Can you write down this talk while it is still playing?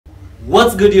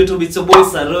What's good YouTube? It's your boy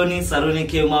Saruni. Saruni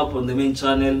came up on the main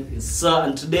channel. Sir,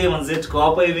 and today manze tuko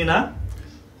hapa hivi na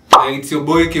it's your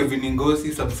boy Kevin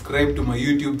Ingosi. Subscribe to my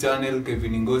YouTube channel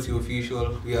Kevin Ingosi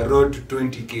official. We are road to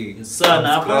 20k. Yes, sir.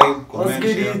 Subscribe, comment, what's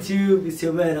good share. YouTube? It's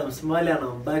your man, I'm Somali and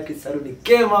I'm back. It's Saruni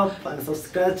came up and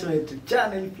subscribe to my YouTube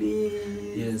channel, please.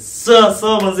 yes, sir.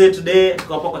 So manze today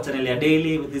tuko hapa kwa channel ya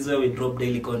daily. This is where we drop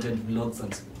daily content, vlogs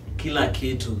and kila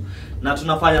kitu. Na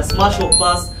tunafanya Smash or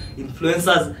Pass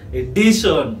Influencers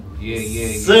Edition.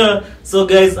 Yeah. So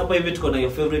guys, hapa hivi tuko na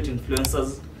your favorite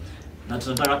influencers. Na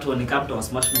tunataka tuone kama mtu wa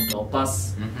Smash na mtu wa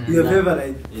Pass. Your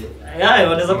favorite? Yeah,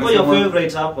 wanaweza kuwa your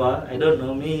favorite hapa. I don't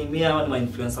know. Me hawa ni my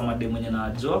influencer made mwenye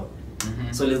najua.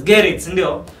 So let's get it,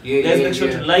 ndio. Guys, make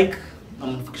sure to like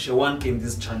and mfikishe 1k in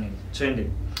this channel.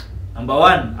 Trending. Number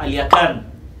 1, Aliakan.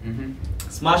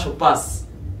 Smash or Pass?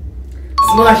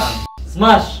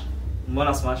 Smash.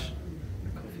 Mbona Smash?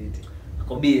 Confetti.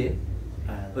 Akobie.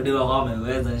 Wadi wako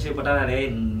wameweza. Nishipatana na yeye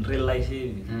in real life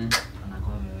hivi.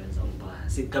 Anakuwa ameweza mbaya.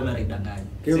 Si kamera idanganya.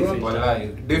 Wallahi,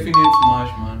 definite Smash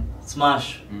man.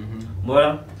 Smash.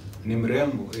 Mbona? Ni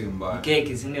mrembo mbaya.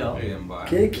 Keki, si ndio? Mbaya.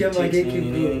 Keki ama keki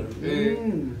bro.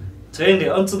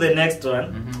 Twende on to the next one.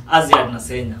 Aziad na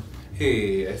Senya.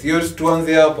 Yours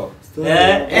tuanze hapa.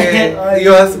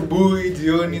 Yours asubuhi,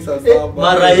 jioni, saa 7.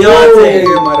 Mara yote.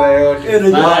 Mara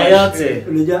yote.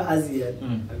 Unajua Aziad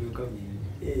amekuwa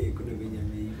mimi. Kuna venye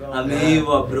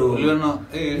ameiva bro. Uliona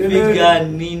Figa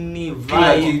nini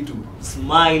vibe.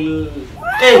 Smile.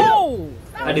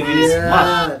 Hadi vile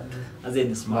Smash. Aziad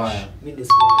ni Smash. Mimi ni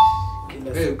Smash.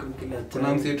 Kila siku kila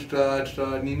kuna mse tuta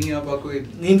nini hapa kweli?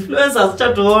 Ni influencers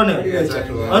cha tuone.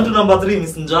 On to number 3,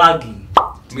 Miss Njagi.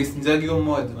 Miss Njagi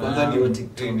mmoja kwanza ni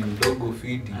mdogo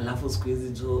fiti. Alafu siku hizi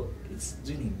jo it's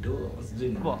doing do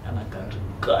anakaa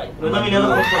kai. Unaona mimi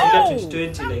naanza kufuatilia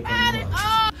 2020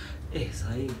 like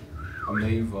sahi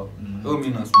ameiva. Mimi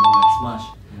na Smash.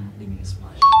 Mimi ni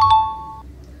Smash.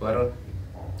 Baro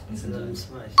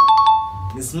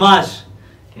Ni Smash.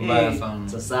 Mbaya sana.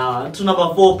 Sasa mtu number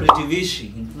 4, Pretty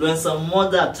Vishi, influencer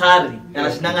mmoja hatari.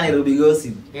 Anashindanga Nairobi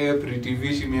Gossip. Pretty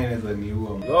Vishi mimi anaweza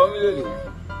niua.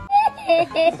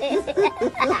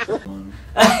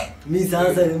 Mimi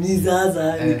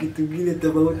sasa ni kitu kingine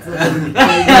tofauti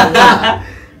sana.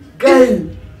 Kai.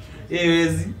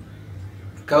 Wezi.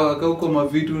 Kawa huko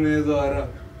mavitu unaweza wara.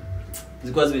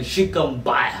 Zilikuwa zimeshika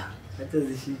mbaya. Hata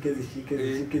zishike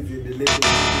ziendelee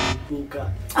kupuka.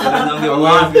 Unaongea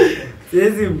wapi?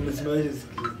 Siwezi msmash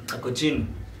sikio. Ako chini.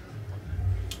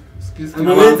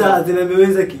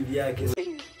 Ameweza kivyake.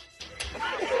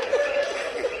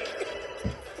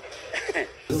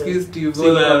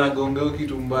 Steve anagonga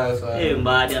kitu mbaya sana.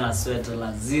 Mbadi ana sweater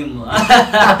lazima.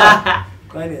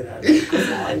 Kwani rada.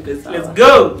 Let's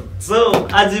go. So,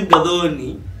 Ajib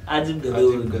Gadoni.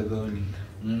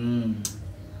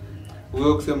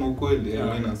 Wewe kusema ukweli,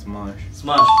 mimi na Smash.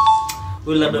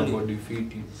 Wewe labda ni body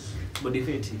fit.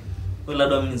 Wewe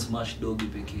labda mimi ni Smash dogi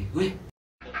pekee. We.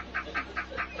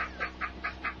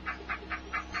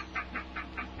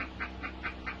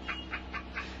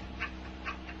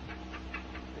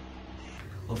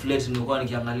 Oflet nilikuwa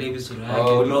nikiangalia hivi sura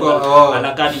yake bro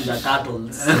anakaa ninja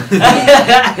turtles.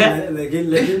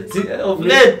 Lakini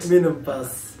Oflet mimi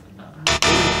nampass.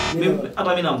 Hata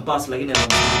mimi nampass lakini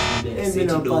mimi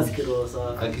nampass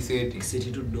kirosa.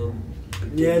 Akiseti tu dog.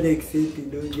 Niende kiseti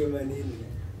doge manini.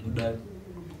 Muda.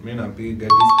 Mimi napiga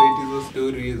despite hizo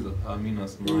stories hizo. Mimi na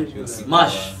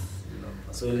Smash.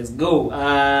 So let's go.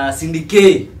 Cindy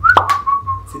K.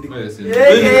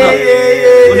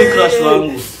 Uni crush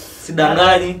wangu.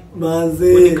 Sidanganyi.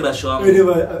 Manze. Uni crush wangu.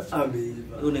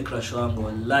 Ameiva. Uni crush wangu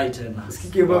wallahi tena.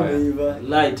 Sikike baba ameiva.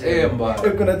 Wallahi tena.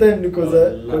 Mbaya. Kuna time niko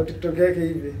kwa TikTok yake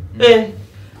hivi.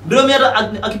 Ndio mimi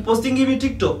akiposting hivi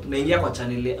TikTok naingia kwa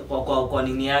channel kwa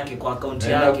nini yake kwa account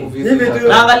yake.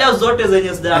 Naangalia zote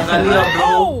zenye sijaangalia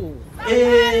bro.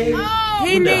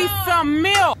 He needs some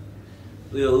milk.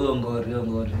 Huyo ngori.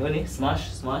 Nani?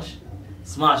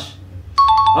 Smash.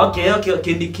 Okay,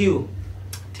 Candy Q.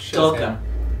 TikToker.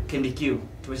 Candy Q.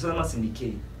 Tumesema Cindy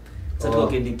K. Sasa kwa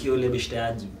Candy Q ile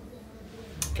bishtaji.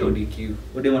 Candy Q.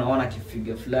 Wode wanaona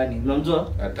kifiga fulani.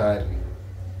 Unamjua? Hatari.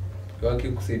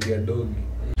 Wakikusaidia dogi.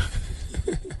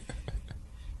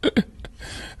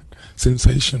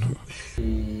 Sensational.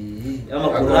 Ama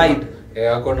ku ride.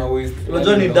 Ako na waist.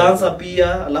 Unajua ni dancer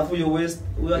pia, alafu your waist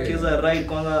huyo akiweza ride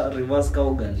kwanza reverse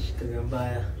cowgirl. Tabia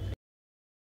mbaya.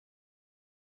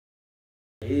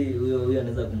 Huyo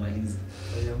anaweza kumaliza.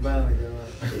 Tabia mbaya jamaa.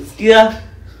 Sikia?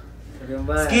 Tabia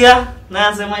mbaya. Sikia? Na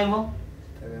anasema hivyo?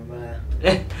 Tabia mbaya.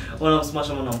 Unamsmash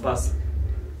ama unampass?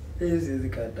 Siwezi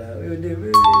kataa. Wewe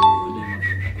Kumjua.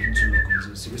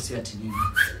 Si ati nini.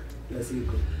 La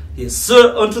siku. Yes,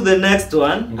 so on to the next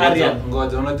one. Aryan.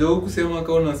 Ngoja, unajua huku kusema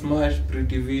kama una smash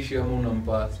pretty vishi ama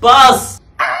unampass. Pass.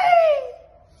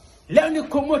 Leo ni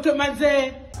kumoto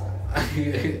manze.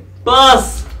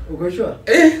 Pass. Uko sure?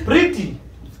 Pretty.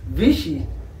 Vishi.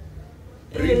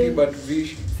 Pretty but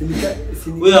vishi.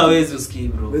 We always uski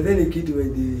bro. But then kitu by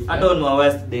the I don't know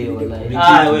West Day wallahi. Ni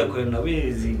Wewe kwenda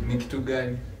busy. Ni kitu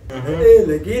gani?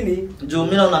 lakini Juu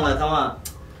mimi naona kama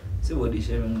si body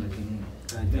shaming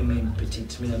lakini mimi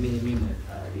petite. Mimi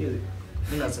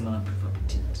nasema na prefer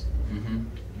petite.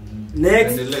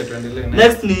 next Tuendelee.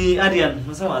 Next ni Aryan.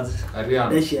 Unasema aje?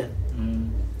 Ariana. Asia.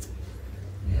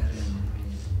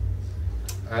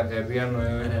 Ariana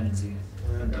wewe. Aryan zi.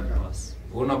 Pass.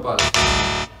 Una pass.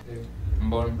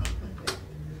 Mbona?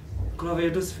 Kuna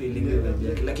vile tu feeling hiyo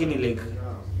lakini like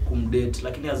kumdate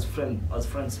lakini as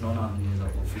friends naona anaweza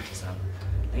kufiti sana.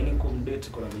 Lakini kumdate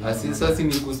kuna vile. Sasa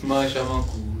ni kusmash ama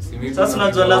kusimika. Sasa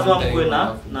unajua lazima mkuwe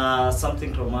na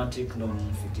something romantic na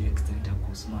mfiti extent ya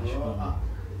kusmash.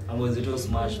 Amwezi tu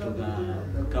smash tu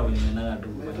kama nimeona tu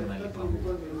bado nalipa.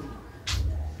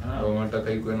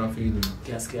 Unataka ikuwe na feeling.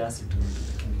 Kiasi tu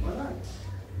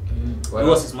lakini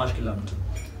wewe smash kila mtu.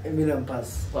 Mimi na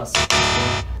pass. Pass.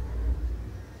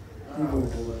 Hivyo.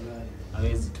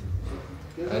 Hawezi tu.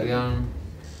 Ariana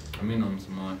mimi na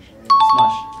smash.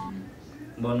 Smash.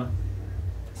 Mbona?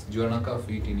 Sijui anakaa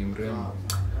fiti ni mrembo.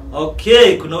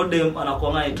 Okay, kuna ode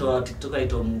anakuwa anaitwa TikTok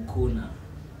aitwa Mukuna.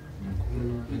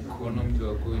 Mkuna mtu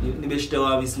wa kweli. Nibeshte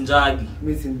wa Miss Njagi.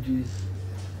 Mimi simjui.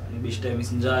 Nibeshte wa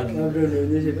Miss Njagi. Labda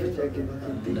nionyeshe picha yake.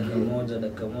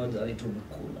 Dakika moja aitwa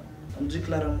Mukuna. Amjui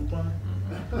Clara Mukuna?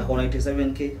 Akona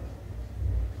 87k.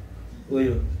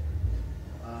 Huyo.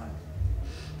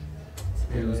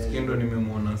 Skindo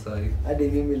nimemwona sai. Hadi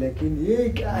mimi lakini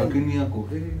kai. Lakini yako.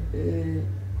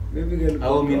 Mimi gani?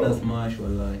 Au mimi na smash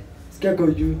wallahi. Sikia kwa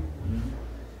juu.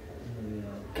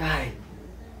 Kai.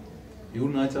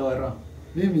 Unaacha wara.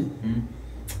 Mimi.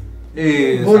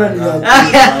 Mbona niache?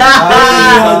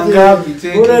 Ngapi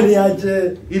cheki? Mbona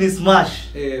niache? Ili smash.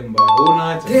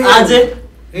 Unaacha. Aje?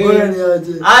 Mbona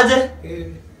niache? Aje?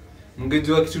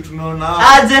 Mngejua kitu tunaona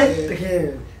hapa.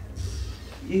 Aje?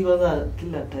 Hii waza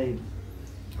kila time.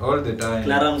 All the time.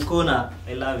 Clara Mukuna,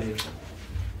 I love you.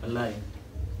 Wallahi.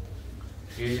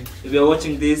 If you're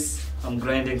watching this, I'm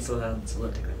grinding so hard so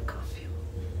that I can cuff you.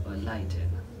 Wallahi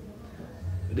tena.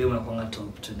 Ndio mnakuanga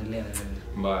top tuendelea wewe.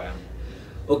 Mbaya.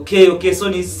 Okay, so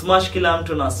ni smash kila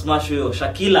mtu na smash huyo.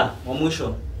 Shakila wa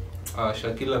mwisho.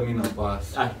 Shakila mimi na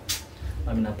pass.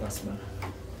 Mimi na pass bana.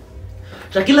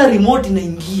 Shakila remote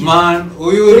inaingia. Man,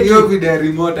 hiyo video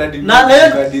remote hadi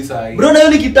kabisa hii. Bro, na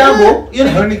hiyo ni kitambo.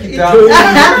 Hiyo ni kitambo.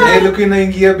 Look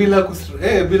inaingia bila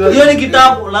bila. Hiyo ni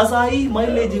kitambo. La saa hii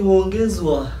mileage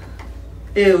imeongezwa.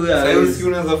 Wewe hawezi. Sasa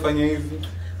unaweza fanya hivi.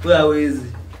 Wewe hawezi.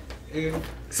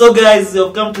 So guys,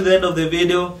 you've come to the end of the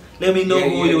video. Let me know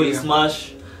who you will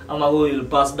smash ama who you will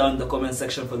pass down in the comment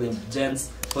section for the gents.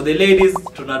 For the ladies,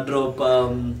 tuna drop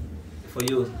for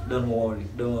you. Don't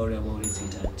worry about it,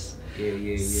 sweetheart.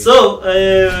 Yeah. So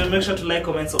make sure to like,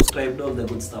 comment, subscribe, all the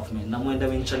good stuff, man. Na muende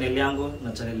kwenye channel yangu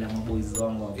na channel ya maboys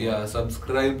wangu hapo. Yeah,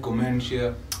 subscribe, comment,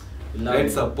 share.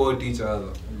 Let's support each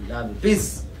other. Love you.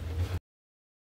 Peace.